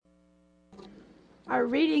Our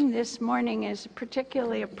reading this morning is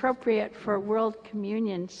particularly appropriate for World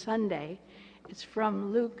Communion Sunday. It's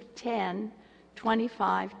from Luke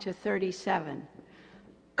 10:25 to 37.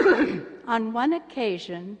 On one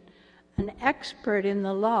occasion, an expert in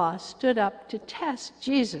the law stood up to test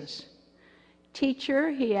Jesus.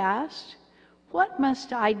 "Teacher," he asked, "what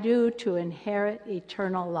must I do to inherit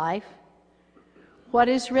eternal life?" "What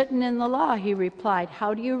is written in the law?" he replied.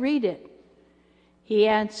 "How do you read it?" He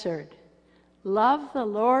answered, "Love the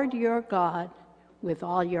Lord your God with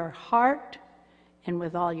all your heart and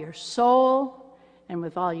with all your soul and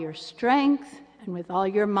with all your strength and with all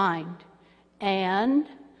your mind, and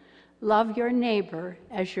love your neighbor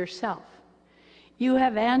as yourself." "You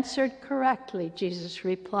have answered correctly," Jesus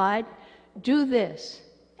replied. "Do this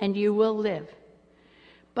and you will live."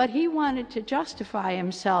 But he wanted to justify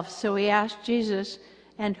himself, so he asked Jesus,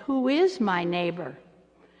 "And who is my neighbor?"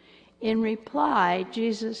 In reply,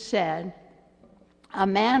 Jesus said, "A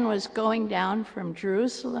man was going down from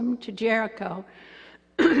Jerusalem to Jericho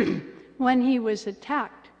when he was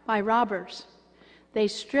attacked by robbers. They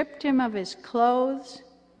stripped him of his clothes,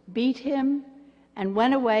 beat him, and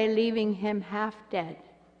went away, leaving him half dead.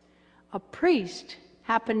 A priest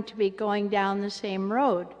happened to be going down the same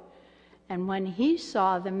road, and when he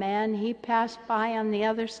saw the man, he passed by on the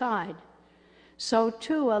other side. So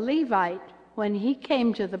too a Levite, when he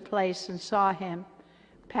came to the place and saw him,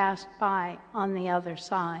 passed by on the other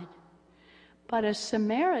side. But a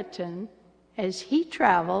Samaritan, as he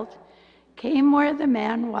traveled, came where the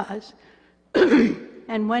man was,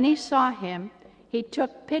 and when he saw him, he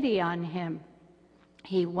took pity on him.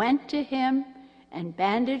 He went to him and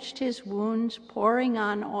bandaged his wounds, pouring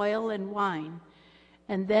on oil and wine.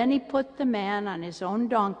 And then he put the man on his own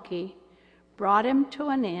donkey, brought him to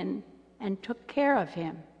an inn, and took care of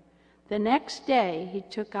him. The next day he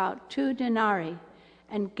took out 2 denarii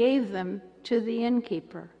and gave them to the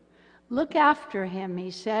innkeeper. 'Look after him,'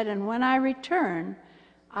 he said, 'and when I return,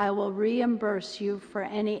 I will reimburse you for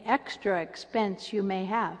any extra expense you may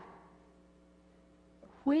have.'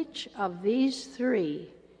 Which of these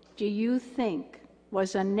 3 do you think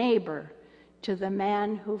was a neighbor to the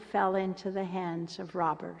man who fell into the hands of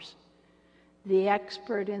robbers?" The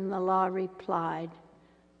expert in the law replied,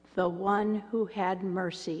 "The one who had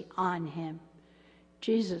mercy on him."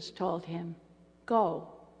 Jesus told him, "Go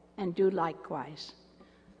and do likewise."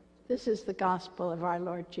 This is the gospel of our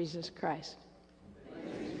Lord Jesus Christ.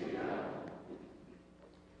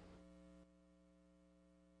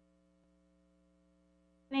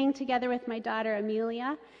 Together with my daughter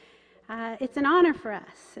Amelia. It's an honor for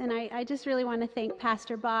us, and I just really want to thank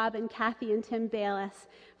Pastor Bob and Kathy and Tim Bayless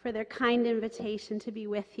for their kind invitation to be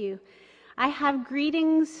with you. I have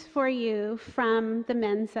greetings for you from the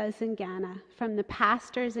Mensas in Ghana, from the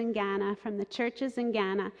pastors in Ghana, from the churches in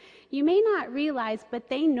Ghana. You may not realize, but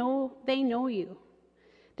they know you.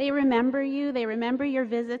 They remember you, they remember your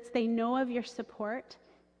visits, they know of your support,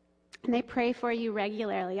 and they pray for you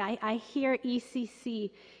regularly. I hear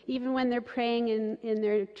ECC. Even when they're praying in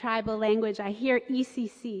their tribal language, I hear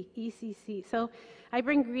ECC, ECC. So I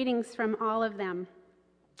bring greetings from all of them.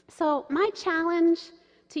 So my challenge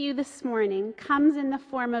to you this morning comes in the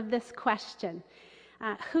form of this question.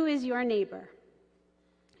 Who is your neighbor?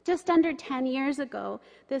 Just under 10 years ago,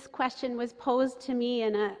 this question was posed to me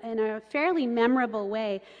in a fairly memorable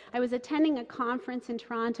way. I was attending a conference in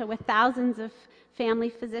Toronto with thousands of family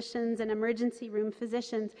physicians and emergency room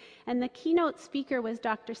physicians, and the keynote speaker was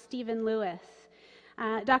Dr. Stephen Lewis.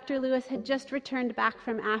 Dr. Lewis had just returned back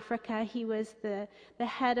from Africa. He was the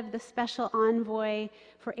head of the special envoy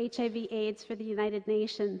for HIV/AIDS for the United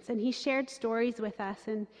Nations, and he shared stories with us,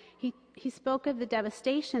 and he spoke of the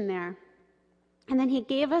devastation there. And then he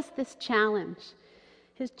gave us this challenge.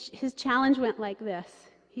 His challenge went like this.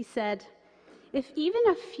 He said, "If even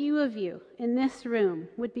a few of you in this room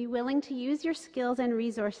would be willing to use your skills and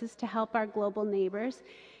resources to help our global neighbors,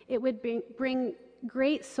 it would bring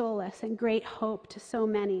great solace and great hope to so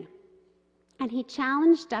many." And he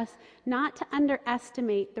challenged us not to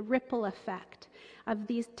underestimate the ripple effect of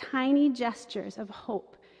these tiny gestures of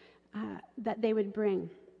hope that they would bring.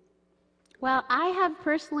 Well, I have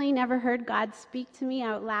personally never heard God speak to me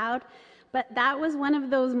out loud, but that was one of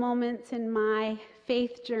those moments in my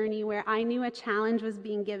faith journey where I knew a challenge was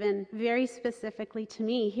being given very specifically to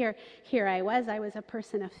me. Here I was a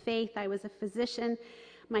person of faith, I was a physician.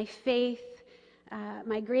 My faith,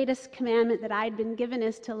 my greatest commandment that I'd been given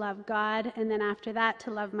is to love God, and then after that to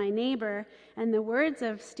love my neighbor. And the words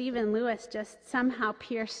of Stephen Lewis just somehow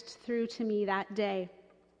pierced through to me that day.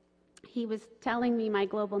 He was telling me my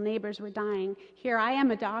global neighbors were dying. Here I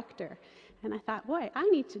am, a doctor, And I thought, boy, I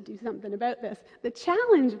need to do something about this. The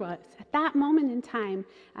challenge was, at that moment in time,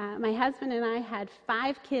 my husband and I had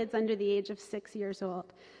 5 kids under the age of 6 years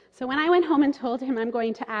old. So when I went home and told him I'm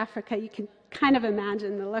going to Africa, you can kind of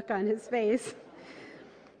imagine the look on his face.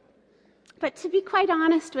 But to be quite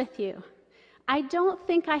honest with you, I don't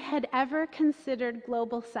think I had ever considered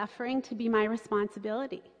global suffering to be my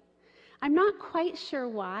responsibility. I'm not quite sure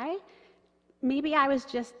why. Maybe I was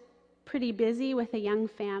just pretty busy with a young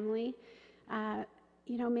family.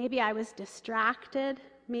 Maybe I was distracted.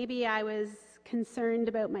 Maybe I was concerned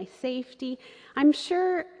about my safety. I'm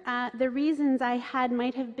sure the reasons I had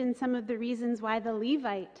might have been some of the reasons why the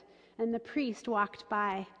Levite and the priest walked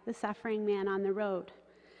by the suffering man on the road.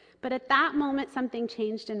 But at that moment, something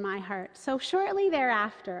changed in my heart. So shortly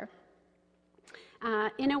thereafter,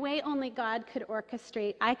 in a way only God could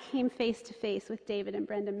orchestrate, I came face to face with David and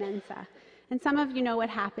Brenda Mensah. And some of you know what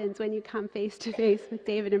happens when you come face to face with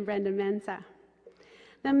David and Brenda Mensah.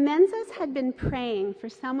 The Mensahs had been praying for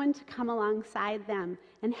someone to come alongside them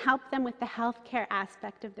and help them with the healthcare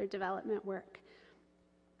aspect of their development work.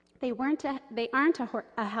 They aren't a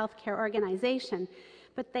healthcare organization,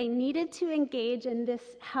 but they needed to engage in this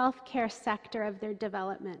healthcare sector of their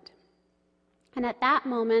development. And at that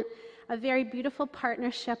moment, a very beautiful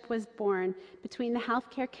partnership was born between the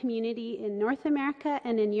healthcare community in North America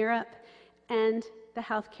and in Europe and the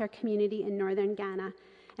healthcare community in northern Ghana.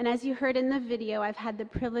 And as you heard in the video, I've had the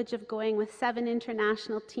privilege of going with 7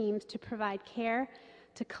 international teams to provide care,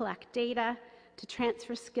 to collect data, to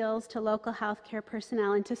transfer skills to local healthcare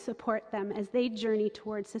personnel, and to support them as they journey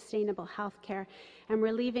towards sustainable healthcare. And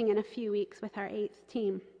we're leaving in a few weeks with our 8th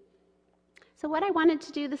team. So what I wanted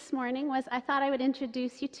to do this morning was I thought I would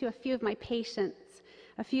introduce you to a few of my patients,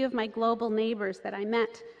 a few of my global neighbors that I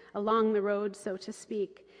met along the road, so to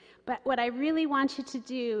speak. But what I really want you to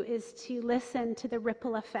do is to listen to the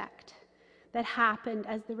ripple effect that happened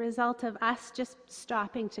as the result of us just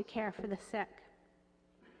stopping to care for the sick.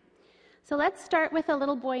 So let's start with a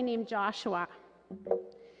little boy named Joshua.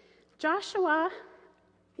 Joshua,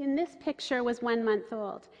 in this picture, was 1 month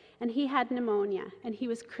old, and he had pneumonia, and he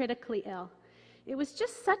was critically ill. It was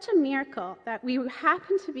just such a miracle that we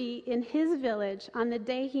happened to be in his village on the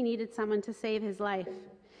day he needed someone to save his life.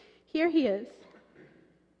 Here he is.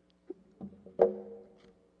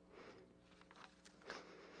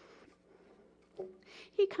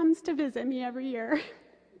 He comes to visit me every year.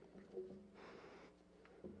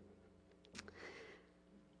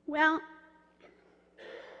 Well,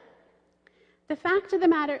 the fact of the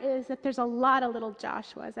matter is that there's a lot of little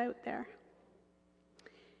Joshuas out there.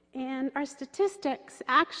 And our statistics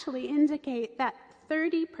actually indicate that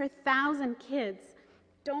 30 per 1,000 kids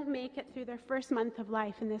don't make it through their first month of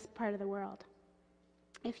life in this part of the world,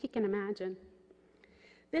 if you can imagine.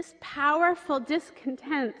 This powerful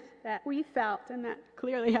discontent that we felt, and that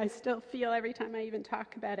clearly I still feel every time I even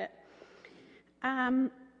talk about it,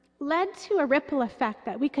 led to a ripple effect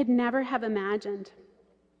that we could never have imagined.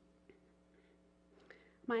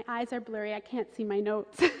 My eyes are blurry, I can't see my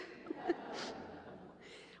notes.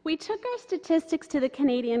 We took our statistics to the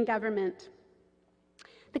Canadian government.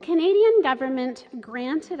 The Canadian government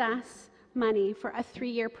granted us money for a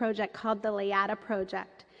 3-year project called the Layada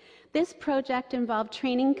Project. This project involved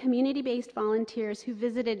training community-based volunteers who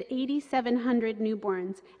visited 8,700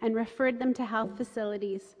 newborns and referred them to health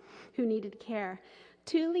facilities who needed care.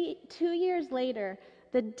 2 years later,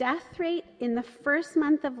 the death rate in the first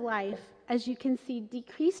month of life, as you can see,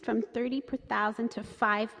 decreased from 30 per 1,000 to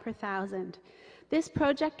 5 per 1,000. This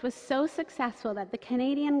project was so successful that the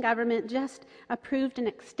Canadian government just approved an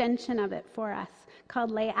extension of it for us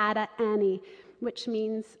called Layada Annie, which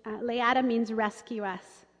means, Layada means rescue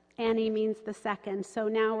us. Annie means the second. So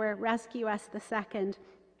now we're Rescue Us the Second,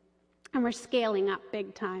 and we're scaling up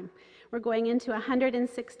big time. We're going into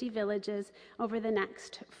 160 villages over the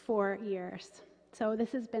next 4 years. So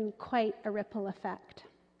this has been quite a ripple effect.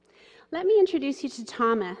 Let me introduce you to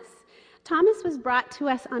Thomas. Thomas was brought to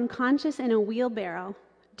us unconscious in a wheelbarrow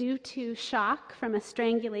due to shock from a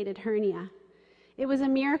strangulated hernia. It was a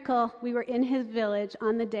miracle we were in his village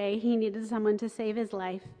on the day he needed someone to save his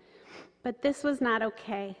life. But this was not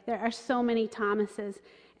okay. There are so many Thomases,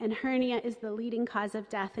 and hernia is the leading cause of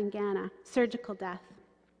death in Ghana, surgical death.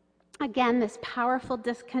 Again, this powerful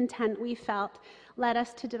discontent we felt led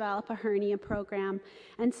us to develop a hernia program.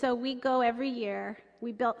 And so we go every year.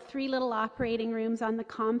 We built 3 little operating rooms on the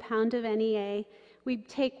compound of NEA. We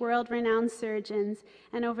take world-renowned surgeons,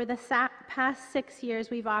 and over the past 6 years,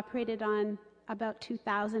 we've operated on about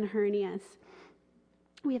 2,000 hernias.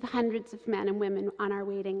 We have hundreds of men and women on our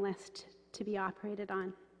waiting list to be operated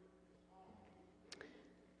on.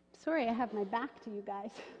 Sorry, I have my back to you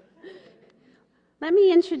guys. Let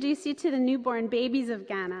me introduce you to the newborn babies of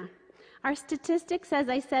Ghana. Our statistics, as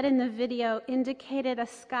I said in the video, indicated a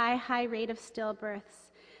sky-high rate of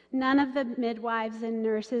stillbirths. None of the midwives and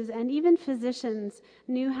nurses and even physicians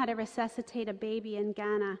knew how to resuscitate a baby in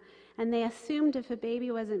Ghana, and they assumed if a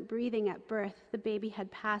baby wasn't breathing at birth, the baby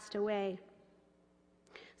had passed away.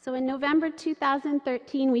 So in November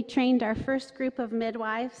 2013, we trained our first group of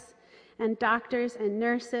midwives and doctors and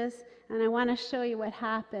nurses, and I want to show you what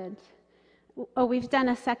happened. Oh, we've done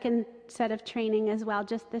a second set of training as well,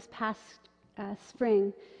 just this past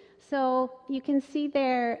spring. So you can see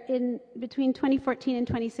there, in between 2014 and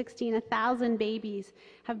 2016, 1,000 babies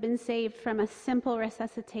have been saved from a simple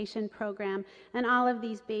resuscitation program, and all of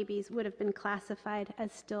these babies would have been classified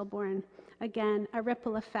as stillborn. Again, a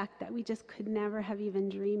ripple effect that we just could never have even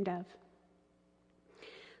dreamed of.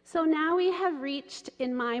 So now we have reached,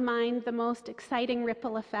 in my mind, the most exciting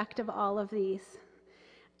ripple effect of all of these.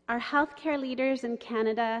 Our healthcare leaders in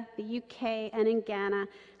Canada, the UK, and in Ghana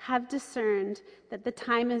have discerned that the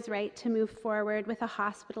time is right to move forward with a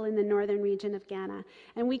hospital in the northern region of Ghana.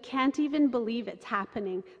 And we can't even believe it's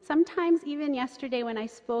happening. Sometimes, even yesterday when I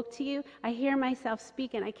spoke to you, I hear myself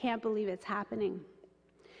speak and I can't believe it's happening.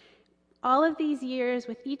 All of these years,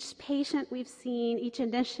 with each patient we've seen, each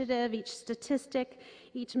initiative, each statistic,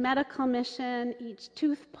 each medical mission, each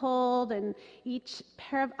tooth pulled, and each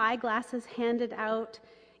pair of eyeglasses handed out,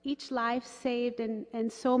 each life saved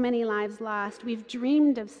and so many lives lost. We've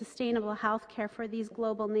dreamed of sustainable health care for these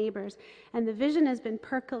global neighbors, and the vision has been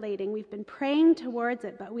percolating. We've been praying towards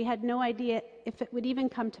it, but we had no idea if it would even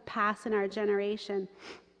come to pass in our generation.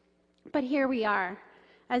 But here we are.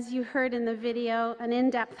 As you heard in the video, an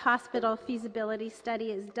in-depth hospital feasibility study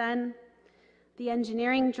is done. The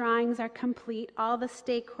engineering drawings are complete, all the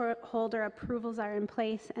stakeholder approvals are in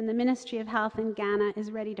place, and the Ministry of Health in Ghana is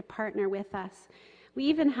ready to partner with us. We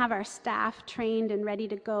even have our staff trained and ready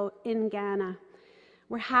to go in Ghana.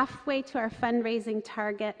 We're halfway to our fundraising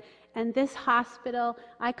target, and this hospital,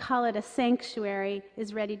 I call it a sanctuary,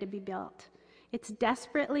 is ready to be built. It's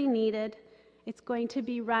desperately needed. It's going to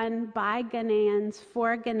be run by Ghanaians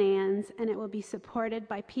for Ghanaians, and it will be supported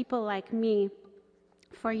by people like me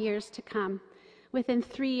for years to come. Within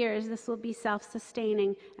 3 years, this will be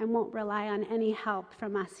self-sustaining and won't rely on any help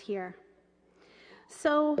from us here.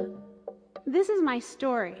 So this is my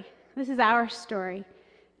story. This is our story.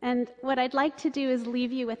 And what I'd like to do is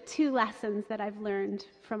leave you with 2 lessons that I've learned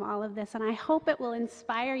from all of this, and I hope it will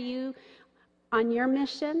inspire you on your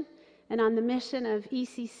mission and on the mission of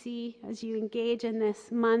ECC as you engage in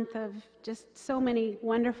this month of just so many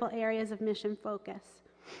wonderful areas of mission focus.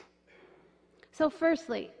 So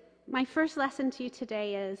firstly, my first lesson to you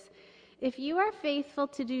today is, if you are faithful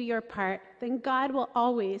to do your part, then God will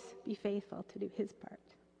always be faithful to do his part.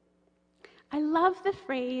 I love the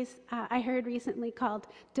phrase I heard recently called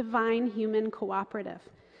divine human cooperative.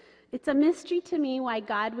 It's a mystery to me why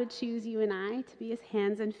God would choose you and I to be his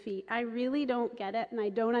hands and feet. I really don't get it, and I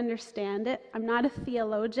don't understand it. I'm not a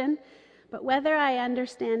theologian, but whether I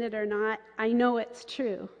understand it or not, I know it's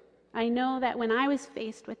true. I know that when I was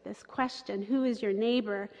faced with this question, who is your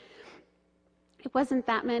neighbor, it wasn't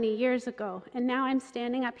that many years ago. And now I'm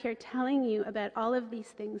standing up here telling you about all of these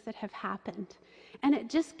things that have happened. And it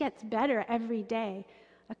just gets better every day.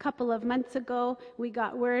 A couple of months ago, we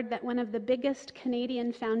got word that one of the biggest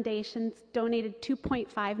Canadian foundations donated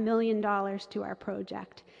 $2.5 million to our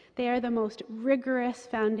project. They are the most rigorous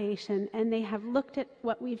foundation, and they have looked at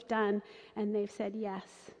what we've done, and they've said, yes,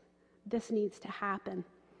 this needs to happen.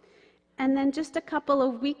 And then just a couple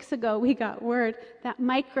of weeks ago, we got word that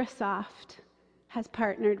Microsoft has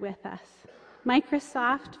partnered with us.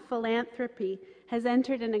 Microsoft Philanthropy has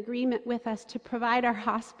entered an agreement with us to provide our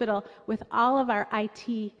hospital with all of our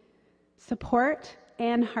IT support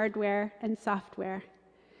and hardware and software.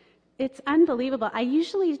 It's unbelievable. I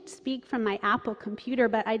usually speak from my Apple computer,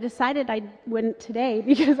 but I decided I wouldn't today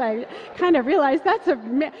because I kind of realized I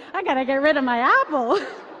gotta get rid of my Apple.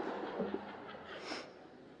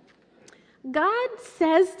 God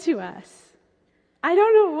says to us, I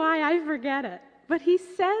don't know why I forget it, but he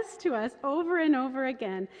says to us over and over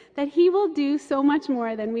again that he will do so much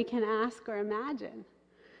more than we can ask or imagine.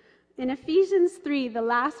 In Ephesians 3, the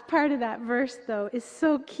last part of that verse, though, is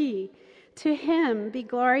so key. To him be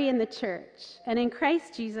glory in the church and in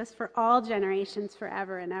Christ Jesus for all generations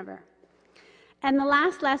forever and ever. And the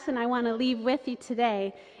last lesson I want to leave with you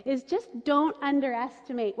today is just don't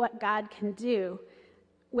underestimate what God can do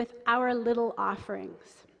with our little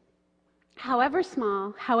offerings. However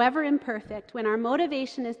small, however imperfect, when our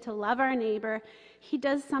motivation is to love our neighbor, he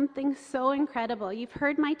does something so incredible. You've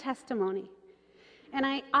heard my testimony. And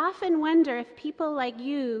I often wonder if people like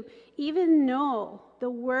you even know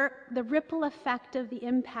the ripple effect of the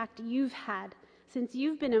impact you've had since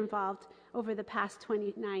you've been involved over the past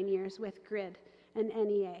 29 years with GRID and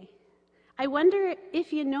NEA. I wonder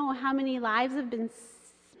if you know how many lives have been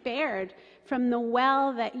spared from the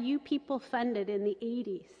well that you people funded in the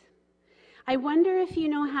 80s. I wonder if you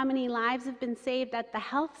know how many lives have been saved at the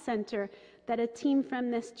health center that a team from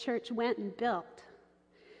this church went and built.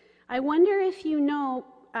 I wonder if you know,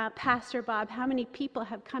 Pastor Bob, how many people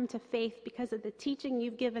have come to faith because of the teaching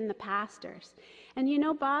you've given the pastors. And you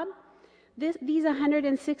know, Bob, these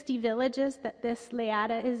 160 villages that this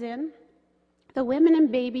Leada is in, the women and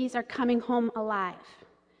babies are coming home alive.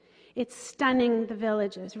 It's stunning, the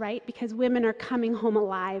villages, right? Because women are coming home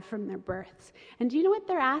alive from their births. And do you know what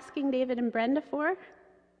they're asking David and Brenda for?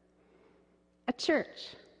 A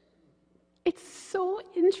church. It's so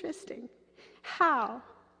interesting how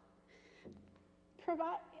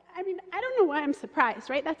I don't know why I'm surprised,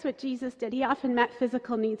 right? That's what Jesus did. He often met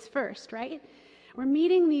physical needs first, right? We're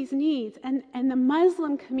meeting these needs, and the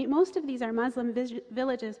Muslim community, most of these are Muslim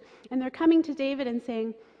villages, and they're coming to David and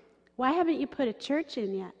saying, why haven't you put a church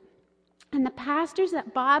in yet? And the pastors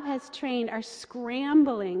that Bob has trained are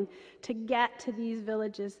scrambling to get to these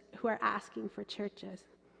villages who are asking for churches.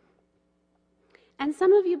 And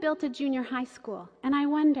some of you built a junior high school, and I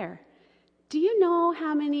wonder, do you know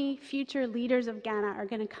how many future leaders of Ghana are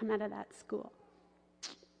going to come out of that school?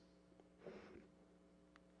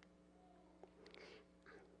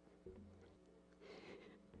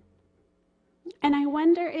 And I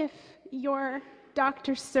wonder if your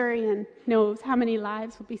Dr. Surian knows how many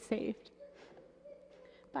lives will be saved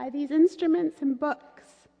by these instruments and books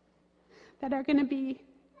that are going to be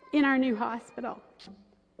in our new hospital.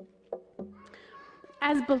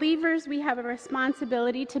 As believers, we have a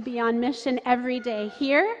responsibility to be on mission every day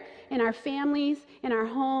here, in our families, in our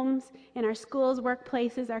homes, in our schools,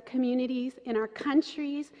 workplaces, our communities, in our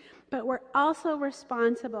countries, but we're also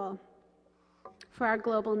responsible for our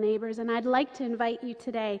global neighbors. And I'd like to invite you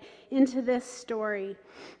today into this story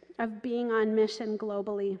of being on mission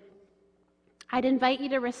globally. I'd invite you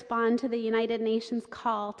to respond to the United Nations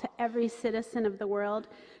call to every citizen of the world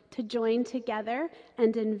to join together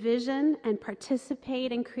and envision and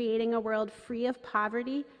participate in creating a world free of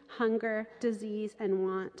poverty, hunger, disease, and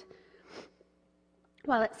want.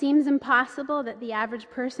 While it seems impossible that the average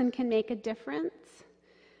person can make a difference,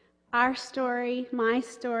 our story, my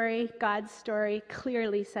story, God's story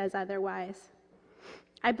clearly says otherwise.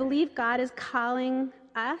 I believe God is calling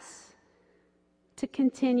us to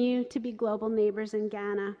continue to be global neighbors in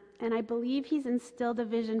Ghana. And I believe he's instilled a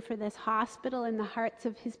vision for this hospital in the hearts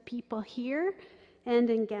of his people here and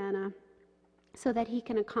in Ghana so that he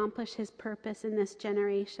can accomplish his purpose in this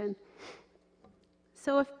generation.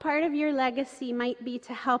 So if part of your legacy might be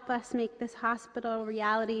to help us make this hospital a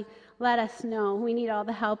reality, let us know. We need all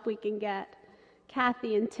the help we can get.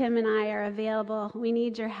 Kathy and Tim and I are available. We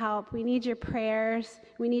need your help. We need your prayers.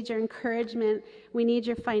 We need your encouragement. We need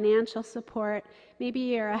your financial support. Maybe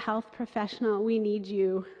you're a health professional. We need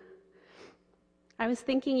you. I was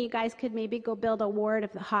thinking you guys could maybe go build a ward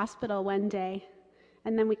of the hospital one day,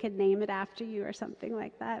 and then we could name it after you or something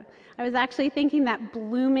like that. I was actually thinking that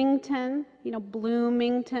Bloomington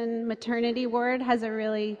maternity ward has a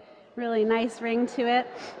really, really nice ring to it.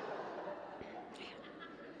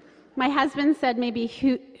 My husband said maybe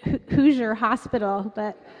Hoosier Hospital,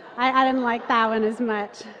 but I didn't like that one as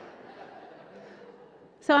much.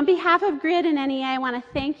 So on behalf of GRID and NEA, I want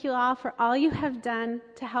to thank you all for all you have done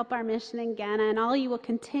to help our mission in Ghana and all you will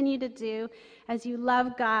continue to do as you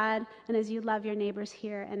love God and as you love your neighbors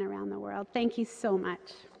here and around the world. Thank you so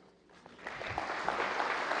much.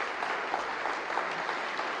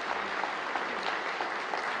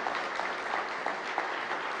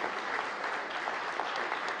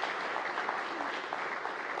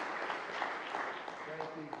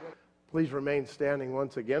 Please remain standing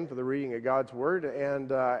once again for the reading of God's Word.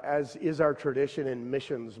 And as is our tradition in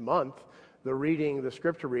Missions Month, the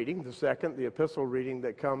scripture reading, the epistle reading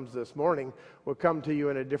that comes this morning will come to you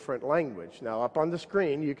in a different language. Now, up on the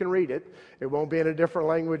screen, you can read it. It won't be in a different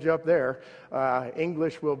language up there.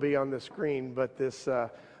 English will be on the screen, but this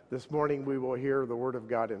morning we will hear the Word of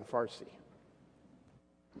God in Farsi.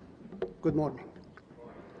 Good morning.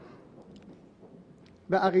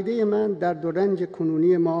 به عقیده من در دو رنج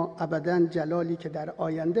کنونی ما ابداً جلالی که در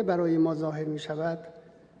آینده برای ما ظاهر می شود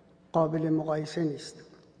قابل مقایسه نیست.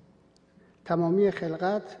 تمامی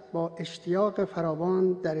خلقت با اشتیاق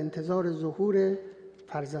فراوان در انتظار ظهور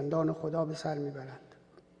فرزندان خدا به سر می برند.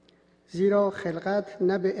 زیرا خلقت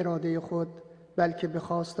نه به اراده خود بلکه به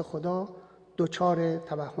خواست خدا دچار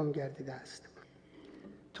توهم گردیده است.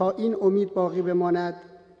 تا این امید باقی بماند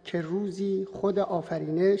که روزی خود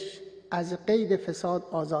آفرینش از قید فساد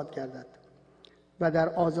آزاد گردد و در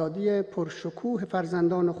آزادی پرشکوه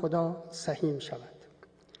فرزندان خدا سهیم شود.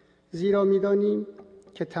 زیرا می‌دانیم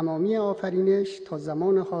که تمامی آفرینش تا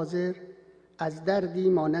زمان حاضر از دردی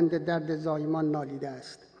مانند درد زایمان نالیده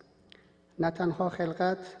است. نه تنها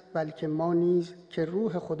خلقت بلکه ما نیز که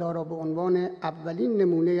روح خدا را به عنوان اولین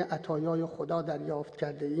نمونه عطایای خدا دریافت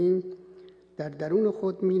کرده ایم در درون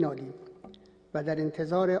خود می‌نالیم و در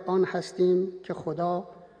انتظار آن هستیم که خدا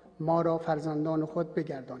ما را فرزندان خود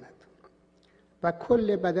بگرداند و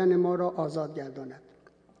کل بدن ما را آزاد گرداند.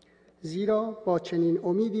 زیرا با چنین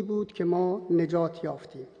امیدی بود که ما نجات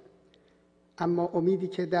یافتیم. اما امیدی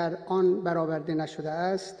که در آن برآورده نشده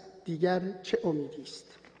است دیگر چه امیدی است؟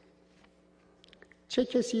 چه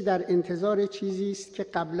کسی در انتظار چیزی است که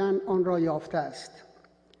قبلا آن را یافته است؟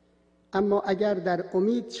 اما اگر در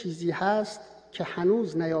امید چیزی هست که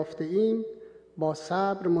هنوز نیافته ایم، با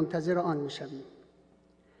صبر منتظر آن می‌شویم.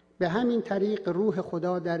 به همین طریق روح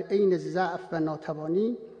خدا در عین ضعف و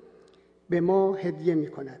ناتوانی به ما هدیه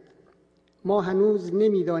می‌کند. ما هنوز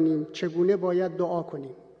نمی‌دانیم چگونه باید دعا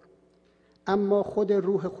کنیم، اما خود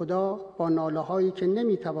روح خدا با ناله‌هایی که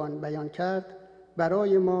نمی‌توان بیان کرد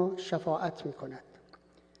برای ما شفاعت می‌کند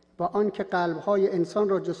و آن که قلب‌های انسان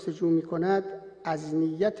را جستجو می‌کند از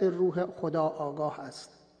نیت روح خدا آگاه است،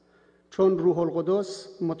 چون روح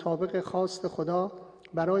القدس مطابق خواست خدا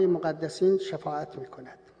برای مقدسین شفاعت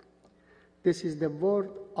می‌کند. This is the word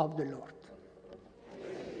of the Lord.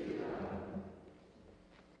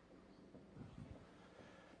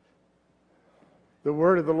 The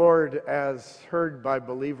word of the Lord as heard by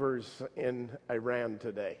believers in Iran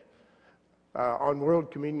today. On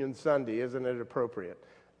World Communion Sunday, isn't it appropriate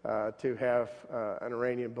to have an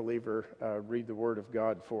Iranian believer read the word of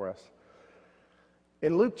God for us?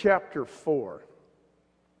 In Luke chapter 4,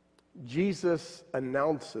 Jesus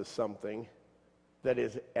announces something that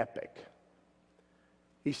is epic.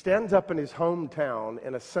 He stands up in his hometown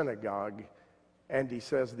in a synagogue and he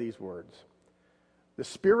says these words. The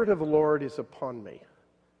Spirit of the Lord is upon me,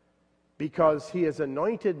 because he has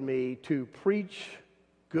anointed me to preach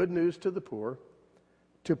good news to the poor,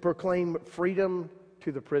 to proclaim freedom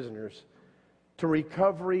to the prisoners, to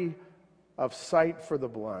recovery of sight for the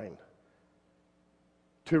blind,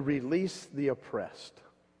 to release the oppressed.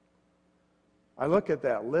 I look at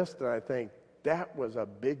that list and I think, that was a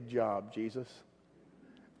big job, Jesus.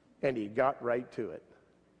 And he got right to it.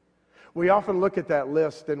 We often look at that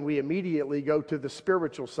list and we immediately go to the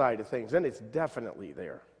spiritual side of things, and it's definitely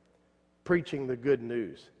there. Preaching the good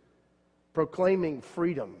news, proclaiming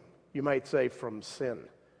freedom, you might say, from sin,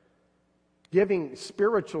 giving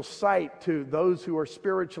spiritual sight to those who are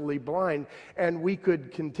spiritually blind, and we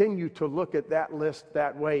could continue to look at that list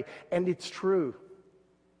that way, and it's true.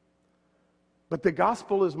 But the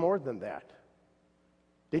gospel is more than that.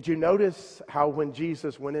 Did you notice how when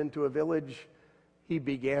Jesus went into a village, he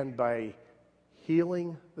began by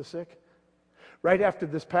healing the sick? Right after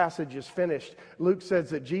this passage is finished, Luke says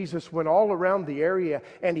that Jesus went all around the area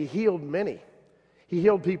and he healed many. He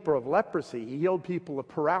healed people of leprosy. He healed people of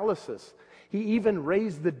paralysis. He even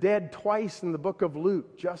raised the dead twice in the book of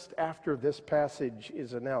Luke, just after this passage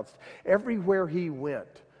is announced. Everywhere he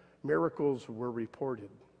went, miracles were reported.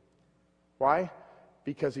 Why?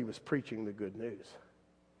 Because he was preaching the good news.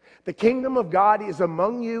 The kingdom of God is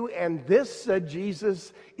among you, and this, said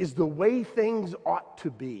Jesus, is the way things ought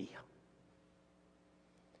to be.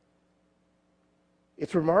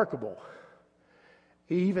 It's remarkable.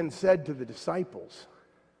 He even said to the disciples,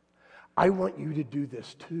 I want you to do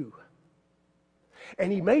this too.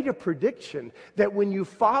 And he made a prediction that when you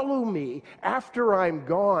follow me after I'm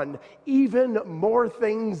gone, even more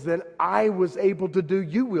things than I was able to do,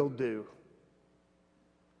 you will do.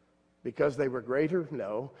 Because they were greater?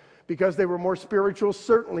 No. Because they were more spiritual?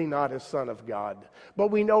 Certainly not as Son of God. But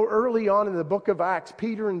we know early on in the book of Acts,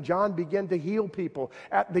 Peter and John began to heal people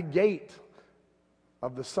at the gate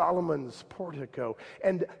of the Solomon's portico.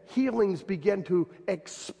 And healings began to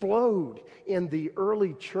explode in the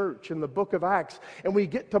early church in the book of Acts. And we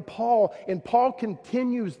get to Paul, and Paul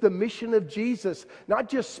continues the mission of Jesus, not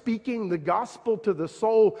just speaking the gospel to the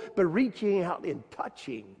soul, but reaching out and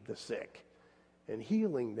touching the sick and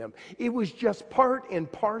healing them. It was just part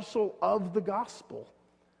and parcel of the gospel.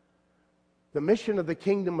 The mission of the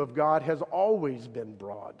kingdom of God has always been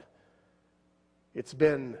broad. It's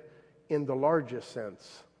been, in the largest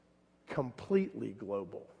sense, completely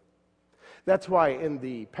global. That's why in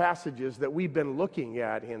the passages that we've been looking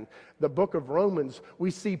at in the book of Romans,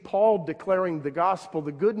 we see Paul declaring the gospel,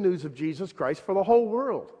 the good news of Jesus Christ, for the whole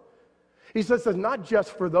world. He says it's not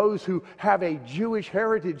just for those who have a Jewish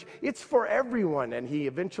heritage, it's for everyone. And he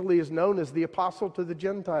eventually is known as the apostle to the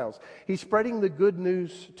Gentiles. He's spreading the good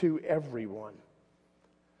news to everyone.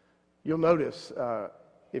 You'll notice,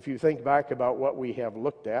 if you think back about what we have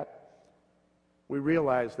looked at, we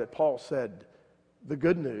realize that Paul said the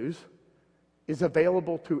good news is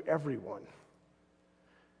available to everyone.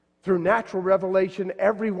 Through natural revelation,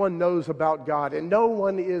 everyone knows about God, and no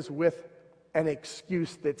one is with an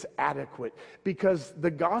excuse that's adequate, because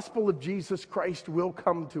the gospel of Jesus Christ will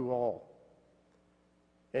come to all.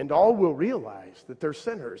 And all will realize that they're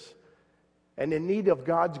sinners and in need of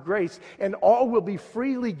God's grace, and all will be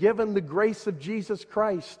freely given the grace of Jesus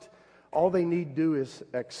Christ. All they need to do is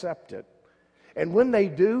accept it. And when they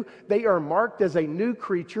do, they are marked as a new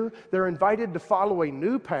creature. They're invited to follow a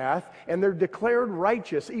new path, and they're declared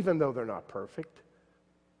righteous, even though they're not perfect.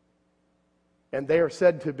 And they are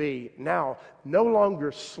said to be now no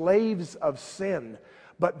longer slaves of sin,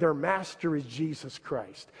 but their master is Jesus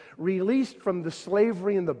Christ, released from the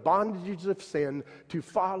slavery and the bondages of sin to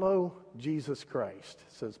follow Jesus Christ,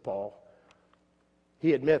 says Paul.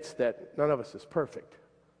 He admits that none of us is perfect.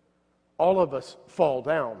 All of us fall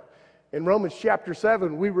down. In Romans chapter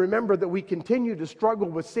 7, we remember that we continue to struggle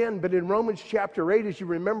with sin, but in Romans chapter 8, as you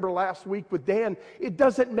remember last week with Dan, it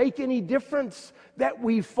doesn't make any difference that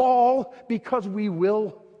we fall, because we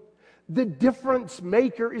will. The difference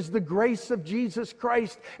maker is the grace of Jesus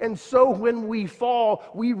Christ. And so when we fall,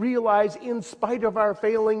 we realize in spite of our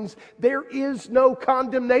failings, there is no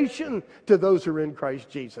condemnation to those who are in Christ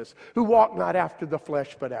Jesus, who walk not after the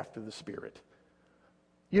flesh, but after the Spirit.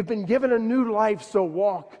 You've been given a new life, so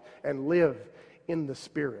walk and live in the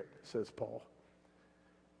Spirit, says Paul.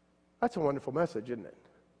 That's a wonderful message, isn't it?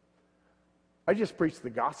 I just preached the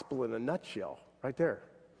gospel in a nutshell right there.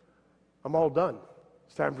 I'm all done.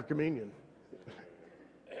 It's time for communion.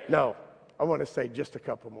 No, I want to say just a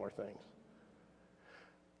couple more things.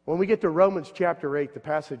 When we get to Romans chapter 8, the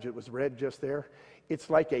passage that was read just there, it's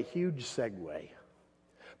like a huge segue.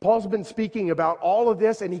 Paul's been speaking about all of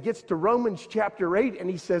this, and he gets to Romans chapter 8, and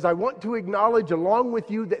he says, I want to acknowledge along with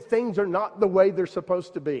you that things are not the way they're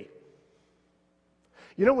supposed to be.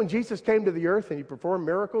 You know, when Jesus came to the earth and he performed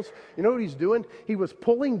miracles, you know what he's doing? He was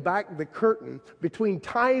pulling back the curtain between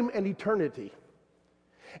time and eternity.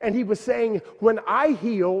 And he was saying, when I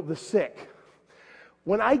heal the sick,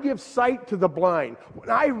 when I give sight to the blind, when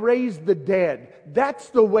I raise the dead, that's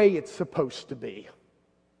the way it's supposed to be.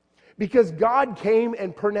 Because God came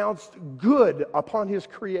and pronounced good upon his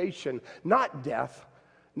creation, not death,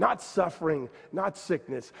 not suffering, not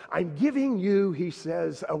sickness. I'm giving you, he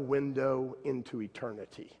says, a window into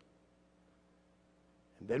eternity.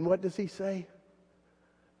 And then what does he say?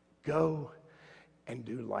 Go and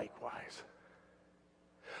do likewise.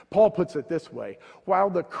 Paul puts it this way: while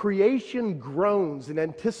the creation groans in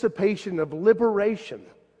anticipation of liberation,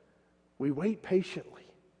 we wait patiently.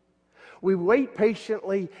 We wait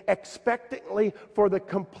patiently, expectantly for the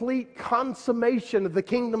complete consummation of the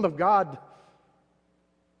kingdom of God.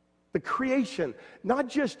 The creation, not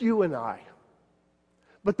just you and I,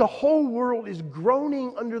 but the whole world is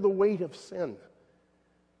groaning under the weight of sin.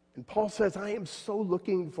 And Paul says, I am so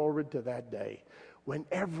looking forward to that day when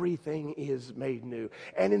everything is made new.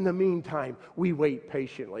 And in the meantime, we wait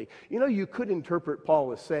patiently. You know, you could interpret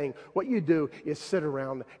Paul as saying, what you do is sit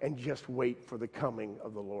around and just wait for the coming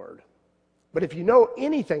of the Lord. But if you know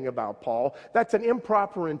anything about Paul, that's an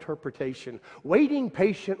improper interpretation. Waiting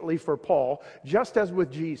patiently for Paul, just as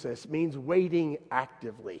with Jesus, means waiting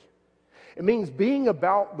actively. It means being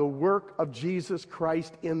about the work of Jesus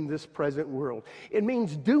Christ in this present world. It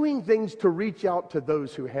means doing things to reach out to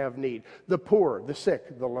those who have need, the poor, the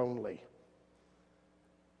sick, the lonely.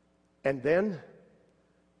 And then,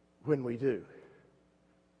 when we do,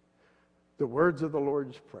 the words of the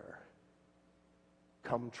Lord's Prayer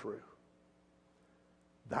come true.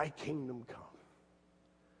 Thy kingdom come,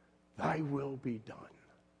 thy will be done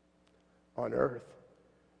on earth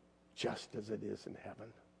just as it is in heaven.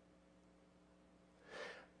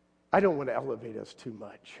 I don't want to elevate us too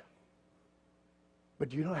much, but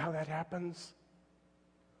do you know how that happens?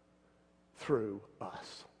 Through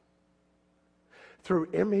us.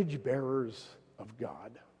 Through image bearers of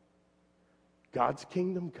God. God's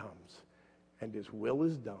kingdom comes and his will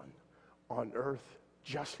is done on earth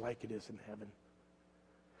just like it is in heaven.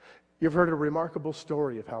 You've heard a remarkable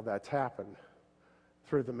story of how that's happened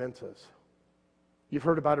through the Mensahs. You've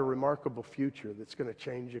heard about a remarkable future that's going to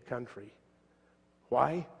change a country.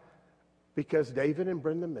 Why? Because David and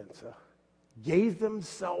Brenda Mensah gave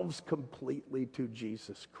themselves completely to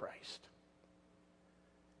Jesus Christ.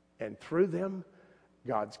 And through them,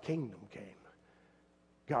 God's kingdom came.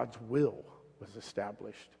 God's will was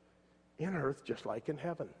established in earth just like in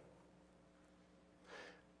heaven.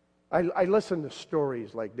 I listen to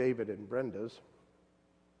stories like David and Brenda's,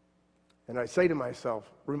 and I say to myself,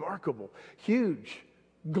 remarkable, huge,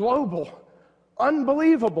 global,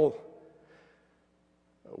 unbelievable.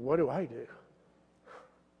 What do I do?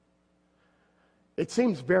 It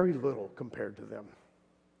seems very little compared to them.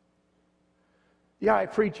 Yeah, I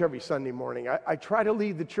preach every Sunday morning. I try to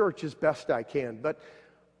lead the church as best I can, but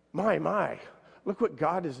my, look what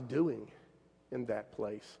God is doing in that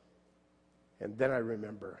place. And then I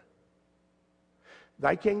remember,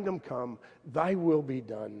 thy kingdom come, thy will be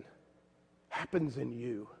done, happens in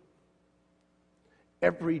you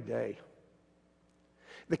every day.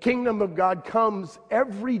 The kingdom of God comes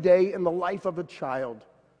every day in the life of a child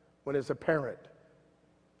when, as a parent,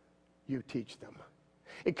 you teach them.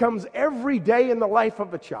 It comes every day in the life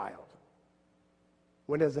of a child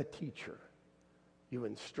when, as a teacher, you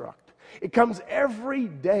instruct. It comes every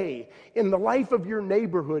day in the life of your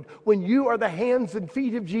neighborhood when you are the hands and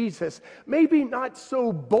feet of Jesus. Maybe not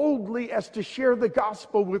so boldly as to share the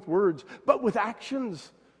gospel with words, but with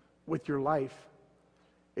actions, with your life.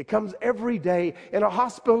 It comes every day in a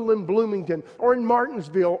hospital in Bloomington or in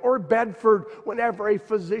Martinsville or Bedford whenever a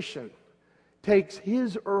physician takes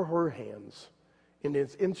his or her hands and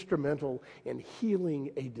is instrumental in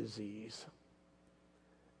healing a disease.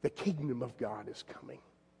 The kingdom of God is coming.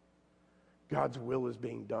 God's will is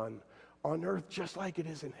being done on earth just like it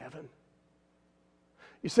is in heaven.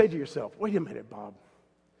 You say to yourself, wait a minute, Bob.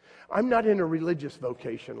 I'm not in a religious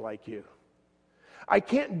vocation like you. I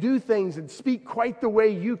can't do things and speak quite the way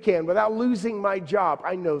you can without losing my job.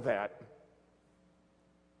 I know that.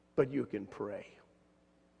 But you can pray.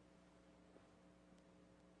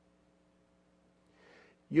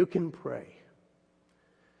 You can pray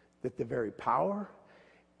that the very power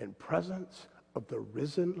and presence of the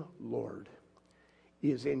risen Lord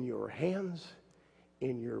is in your hands,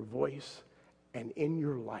 in your voice, and in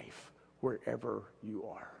your life wherever you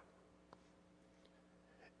are.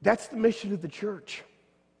 That's the mission of the church.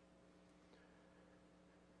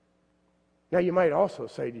 Now, you might also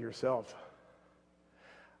say to yourself,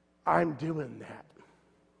 I'm doing that.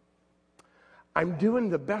 I'm doing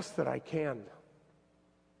the best that I can.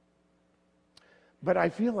 But I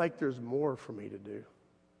feel like there's more for me to do.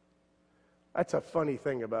 That's a funny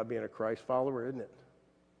thing about being a Christ follower, isn't it?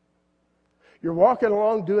 You're walking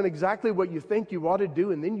along doing exactly what you think you ought to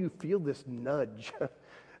do, and then you feel this nudge,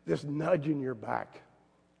 this nudge in your back,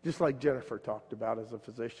 just like Jennifer talked about as a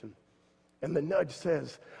physician. And the nudge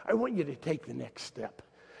says, I want you to take the next step.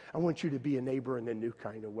 I want you to be a neighbor in a new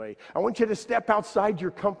kind of way. I want you to step outside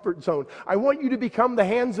your comfort zone. I want you to become the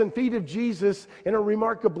hands and feet of Jesus in a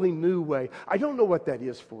remarkably new way. I don't know what that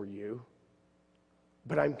is for you,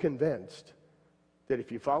 but I'm convinced that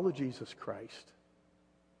if you follow Jesus Christ,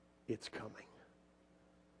 it's coming.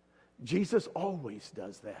 Jesus always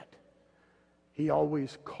does that. He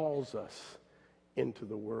always calls us into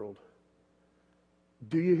the world.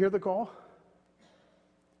 Do you hear the call?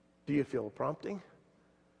 Do you feel a prompting?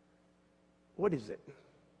 What is it?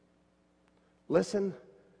 Listen,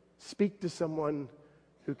 speak to someone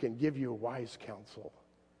who can give you wise counsel,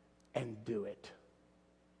 and do it.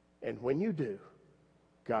 And when you do,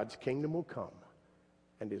 God's kingdom will come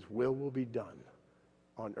and his will be done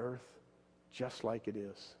on earth just like it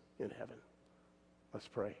is in heaven. Let's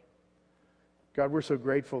pray. God, we're so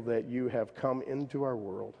grateful that you have come into our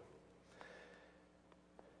world.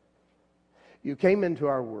 You came into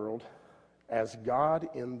our world as God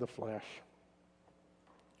in the flesh.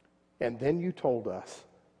 And then you told us,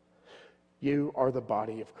 you are the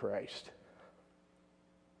body of Christ.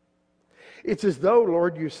 It's as though,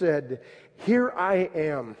 Lord, you said, here I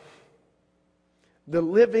am, the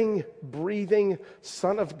living, breathing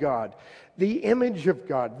Son of God, the image of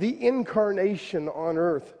God, the incarnation on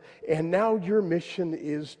earth. And now your mission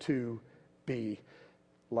is to be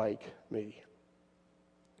like me.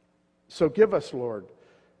 So give us, Lord,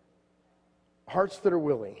 hearts that are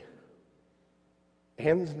willing,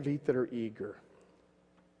 hands and feet that are eager,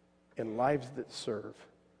 and lives that serve,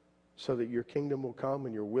 so that your kingdom will come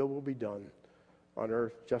and your will be done on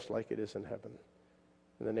earth just like it is in heaven.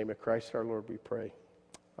 In the name of Christ our Lord we pray.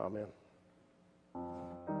 Amen.